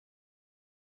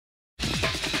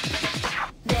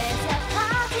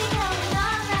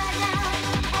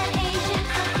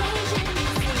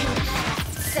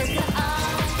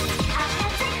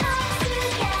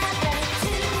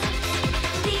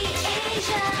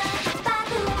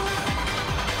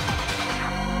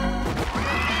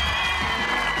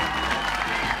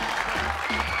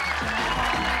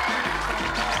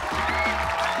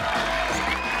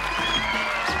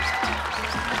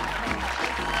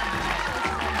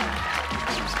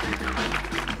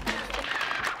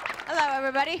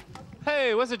everybody.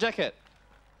 Hey, where's the jacket?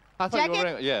 I thought you were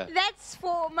wearing, yeah. That's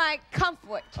for my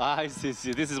comfort. I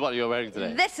see. This is what you're wearing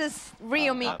today. This is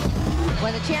real me.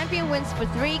 When the champion wins for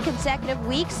 3 consecutive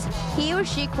weeks, he or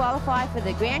she qualifies for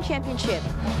the Grand Championship.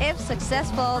 If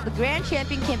successful, the Grand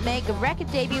Champion can make a record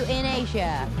debut in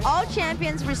Asia. All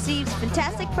champions receive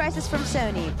fantastic prizes from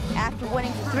Sony. After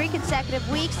winning for 3 consecutive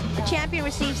weeks, the champion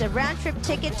receives a round-trip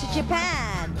ticket to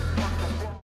Japan.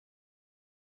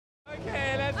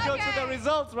 Okay, let's go to the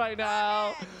results right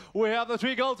now. We have the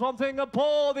 3 goals from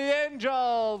Singapore, the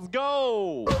Angels.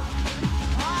 Go! And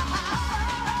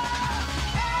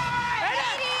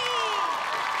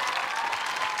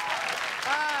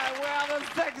we have a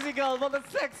sexy goal from the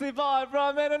sexy boy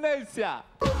from Indonesia.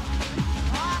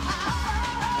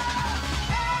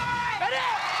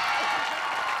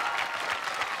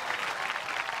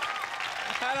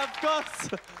 And of course,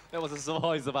 that was the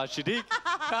voice of our Shadiq.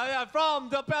 From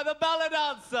the belly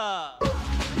dancer.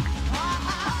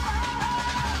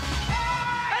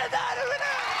 And the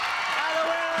winner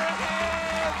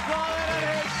is from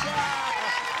Indonesia.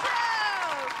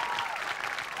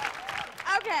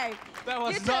 Okay. That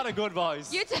was not a good voice.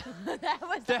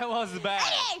 That was bad.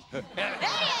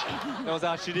 That was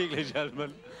our Shadiq, ladies and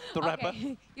gentlemen, the rapper.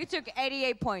 You took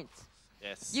 88 points.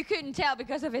 Yes. You couldn't tell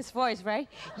because of his voice, right?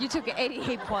 You took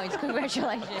 88 points.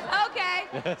 Congratulations. Okay.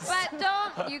 Yes.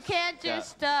 But you can't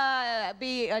just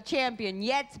be a champion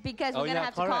yet because we're going to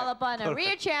have to call upon a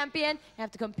real champion and have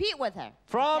to compete with her.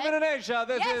 From Indonesia,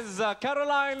 this is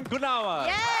Caroline Gunawan.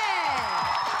 Yeah.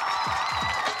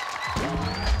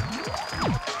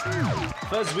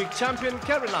 First week champion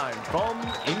Caroline from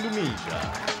Indonesia.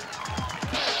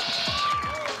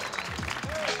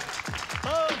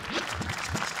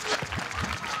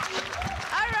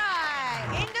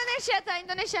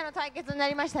 Indonesia の対決にな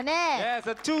りましたね。Yes,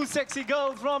 the 2 sexy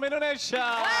girls from Indonesia.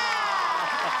 Wow!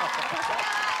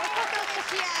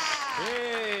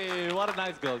 Hey, what a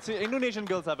nice girl. See, Indonesian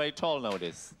girls are very tall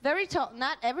nowadays. Very tall.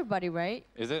 Not everybody, right?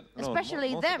 Is it? No,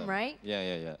 especially them, right?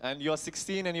 Yeah. And you're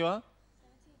 16 and you are?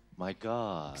 17. My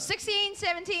God. 16,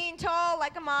 17, tall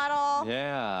like a model.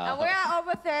 Yeah. And we're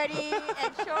over 30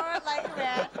 and short like a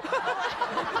rat.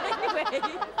 Anyway.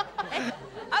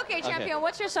 Okay, champion,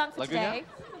 what's your song for today?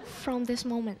 From this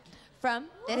moment. From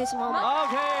this moment.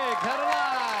 Okay,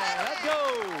 Caroline, let's go.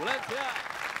 Let's hear.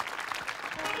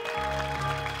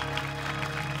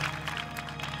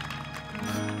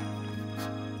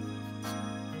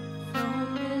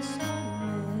 From this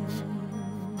moment,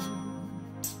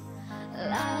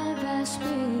 life has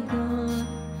begun.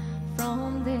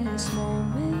 From this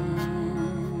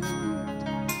moment,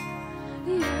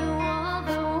 you are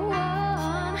the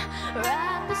one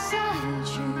right beside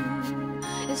you.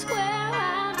 Is where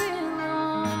I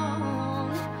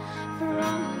belong.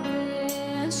 From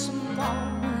this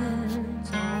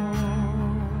moment on,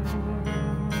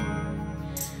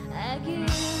 I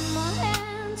give my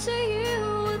hand to you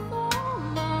with all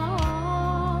my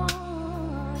heart.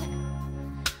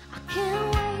 I can't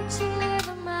wait to live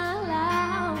my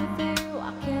life with you.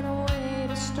 I can't wait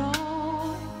to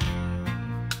start.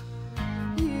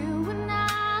 You and I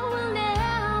will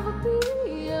never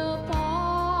be apart.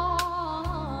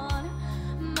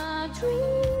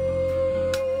 Dreams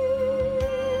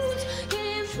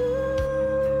came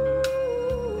true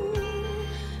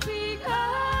because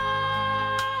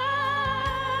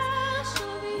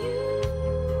of you.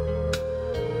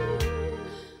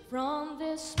 From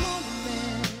this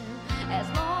moment, as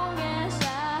long as I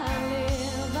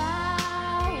live, I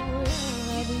will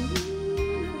love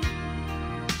you.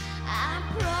 I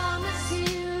promise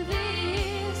you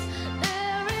this,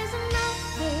 there is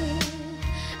nothing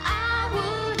I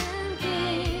wouldn't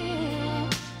give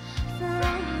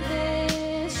from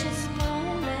this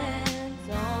moment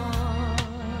on.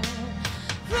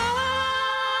 From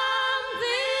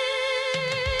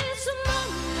this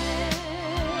moment,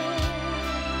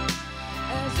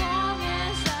 as long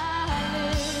as I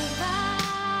live,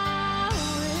 I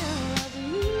will love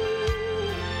you.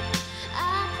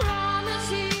 I promise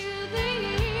you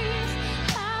this,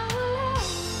 I will love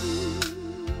you.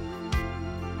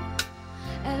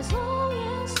 As long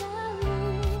as I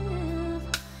live,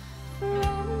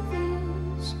 from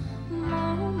this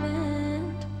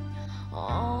moment on.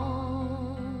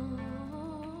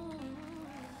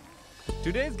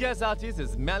 Today's guest artist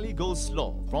is Melly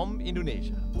Goslow from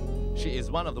Indonesia. She is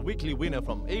one of the weekly winner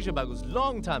from Asia Bagus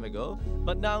long time ago,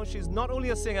 but now she's not only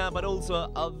a singer but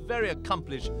also a very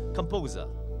accomplished composer.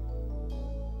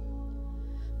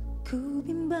 Ku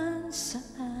bimbang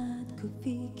saat ku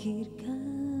pikirkan,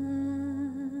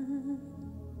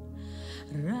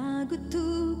 ragu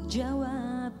untuk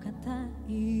jawab kata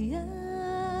iya.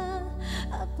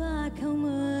 Apa kau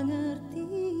mengerti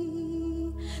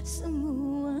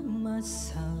semua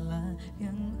masalah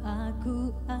yang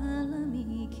aku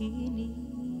alami kini?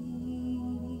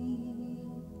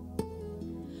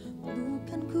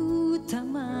 Bukan ku tak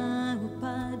mau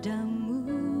padamu,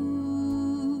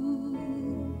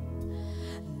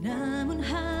 namun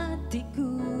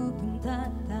hatiku pun tak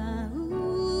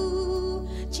tahu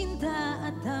cinta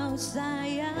atau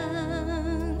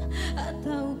sayang,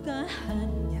 ataukah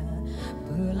hanya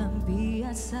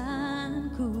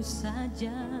pelampiasanku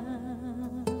saja.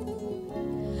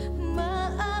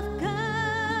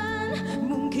 Maafkan,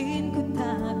 mungkin ku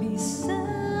tak bisa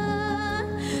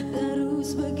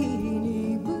terus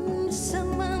begini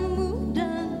bersamamu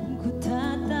dan ku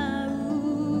tak tahu.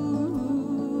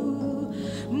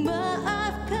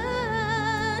 Maafkan,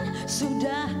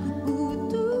 sudah ku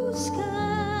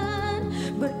putuskan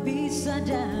berpisah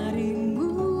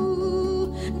darimu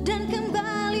dan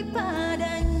kembali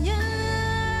padanya.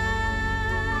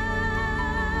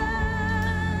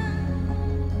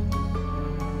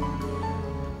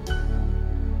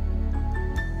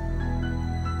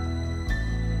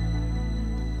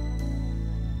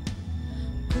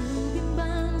 Ku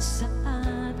bimbang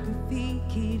saat ku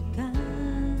pikirkan,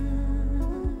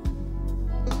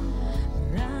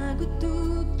 ragu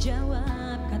untuk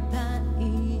jawab kata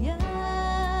iya.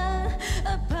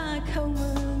 Apa kau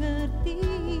mengerti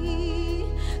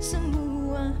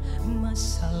semua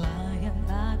masalah yang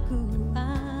aku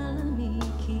alami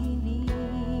kini?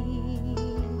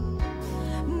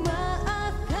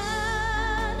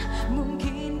 Maafkan,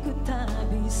 mungkin ku tak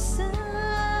bisa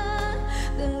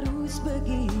terus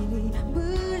begini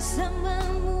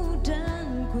bersamamu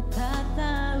dan ku tak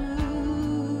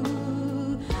tahu.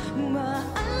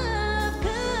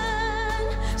 Maafkan,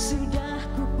 sudah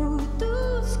ku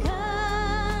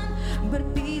putuskan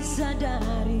berpisah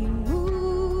darimu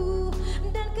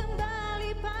dan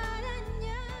kembali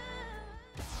padanya.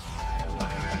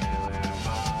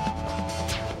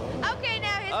 Okay,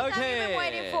 now here's the time Okay. we've been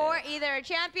waiting for. Either a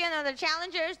champion or the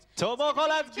challengers. Tomoko,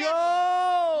 let's go!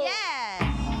 Yes.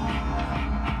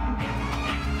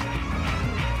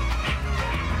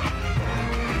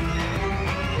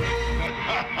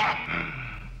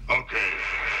 Okay.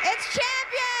 It's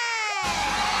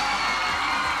champion!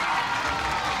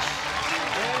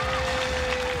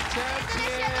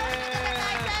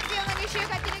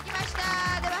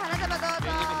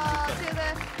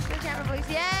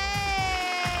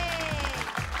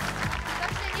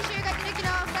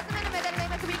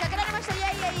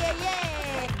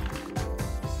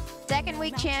 Second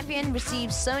week champion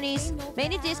receives Sony's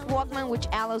mini disc Walkman, which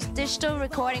allows digital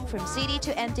recording from CD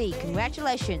to MD.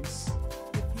 Congratulations!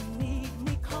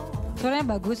 Suaranya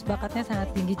bagus, bakatnya sangat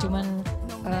tinggi, cuman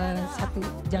satu,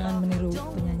 jangan meniru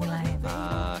penyanyi lain.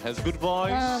 Has good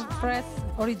voice. Fresh,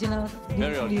 original,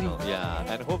 Very diri original, sendiri. yeah.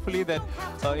 And hopefully that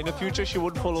in the future she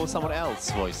would follow someone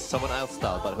else's voice, someone else's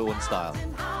style, but her own style.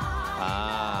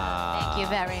 Thank you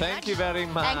very much. Thank you very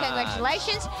much. And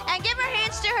congratulations. And give our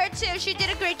hands to her too. She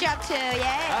did a great job too.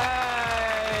 Yeah.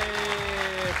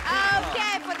 Hey!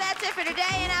 Okay, well that's it for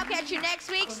today, and I'll catch you next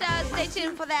week. So stay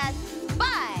tuned for that.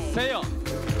 Bye. Seyo.